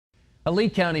A Lee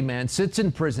County man sits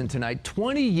in prison tonight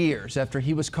 20 years after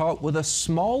he was caught with a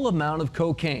small amount of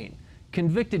cocaine.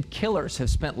 Convicted killers have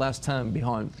spent less time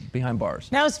behind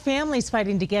bars. Now his family's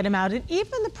fighting to get him out, and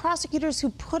even the prosecutors who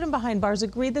put him behind bars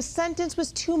agreed the sentence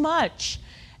was too much.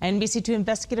 NBC2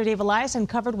 investigator Dave Elias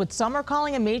uncovered what some are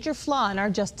calling a major flaw in our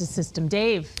justice system.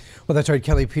 Dave. Well, that's right,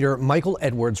 Kelly. Peter, Michael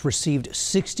Edwards received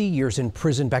 60 years in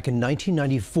prison back in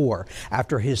 1994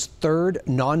 after his third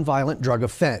nonviolent drug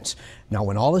offense. Now,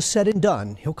 when all is said and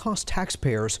done, he'll cost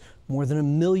taxpayers more than $1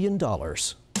 million. For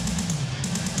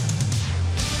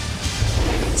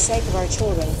the sake of our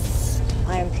children,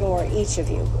 I implore each of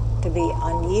you to be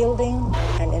unyielding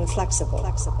and inflexible.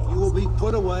 You will be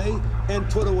put away and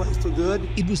put away for good.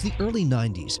 It was the early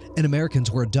 90s, and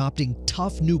Americans were adopting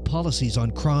tough new policies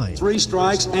on crime. 3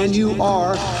 strikes and you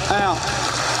are out.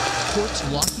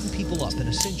 Courts locking people up and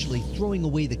essentially throwing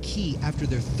away the key after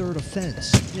their third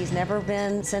offense. He's never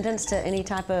been sentenced to any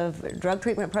type of drug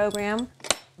treatment program.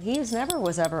 He never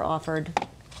was ever offered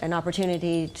an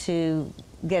opportunity to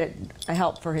get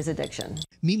help for his addiction.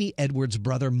 Mimi Edwards'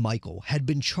 brother Michael had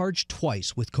been charged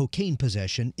twice with cocaine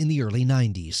possession in the early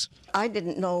 90s. I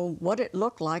didn't know what it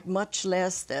looked like, much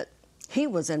less that he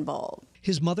was involved.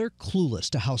 His mother clueless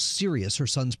to how serious her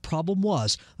son's problem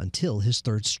was until his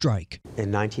third strike.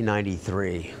 In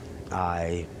 1993,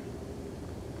 I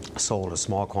sold a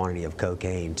small quantity of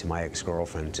cocaine to my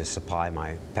ex-girlfriend to supply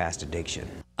my past addiction.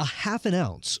 A half an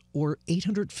ounce, or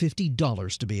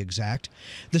 $850 to be exact.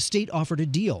 The state offered a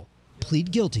deal, plead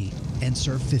guilty, and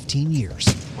serve 15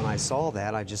 years. When I saw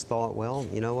that, I just thought, well,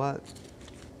 you know what?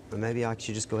 Maybe I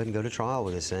should just go ahead and go to trial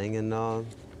with this thing and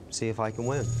see if I can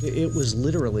win. It was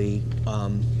literally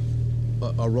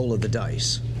a roll of the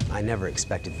dice. I never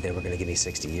expected that they were going to give me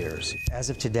 60 years. As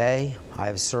of today, I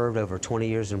have served over 20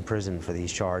 years in prison for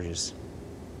these charges.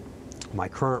 My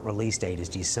current release date is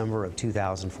December of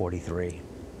 2043.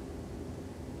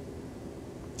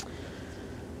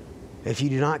 If you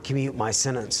do not commute my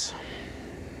sentence,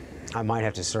 I might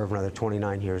have to serve another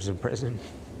 29 years in prison.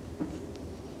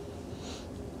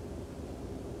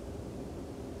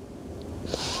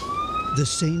 The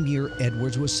same year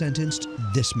Edwards was sentenced,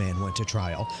 this man went to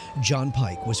trial. John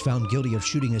Pike was found guilty of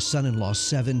shooting his son-in-law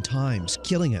 7 times,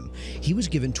 killing him. He was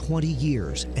given 20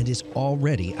 years and is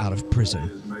already out of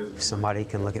prison. If somebody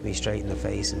can look at me straight in the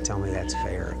face and tell me that's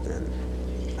fair, then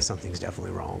something's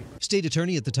definitely wrong. State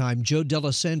attorney at the time, Joe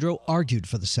D'Alessandro, argued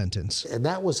for the sentence. And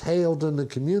that was hailed in the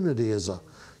community as a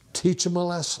teach him a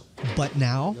lesson. But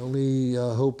now? The only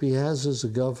hope he has is a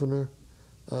governor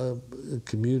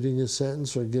commuting his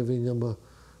sentence or giving him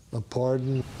a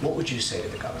pardon. What would you say to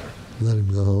the governor? Let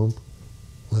him go home.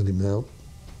 Let him out.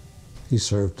 He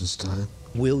served his time.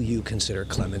 Will you consider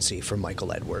clemency for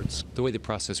Michael Edwards? The way the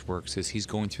process works is he's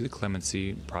going through the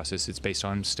clemency process. It's based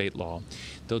on state law.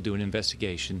 They'll do an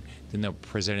investigation, then they'll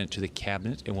present it to the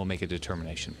cabinet, and we'll make a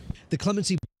determination. The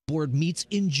clemency board meets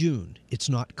in June. It's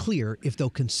not clear if they'll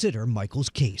consider Michael's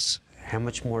case. How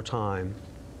much more time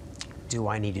do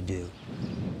I need to do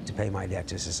to pay my debt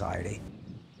to society?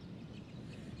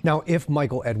 Now, if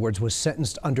Michael Edwards was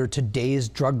sentenced under today's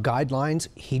drug guidelines,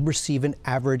 he'd receive an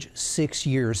average 6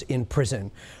 years in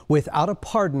prison. Without a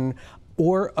pardon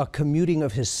or a commuting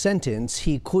of his sentence,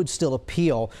 he could still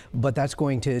appeal, but that's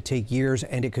going to take years,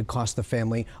 and it could cost the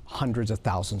family hundreds of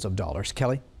thousands of dollars.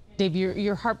 Kelly? Dave,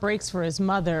 your heart breaks for his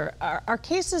mother. Are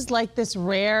cases like this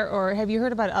rare, or have you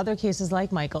heard about other cases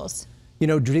like Michael's? You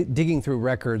know, digging through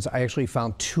records, I actually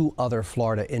found 2 other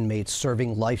Florida inmates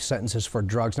serving life sentences for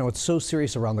drugs. Now, it's so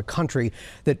serious around the country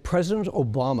that President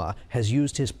Obama has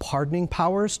used his pardoning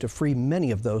powers to free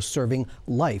many of those serving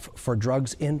life for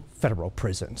drugs in federal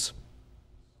prisons.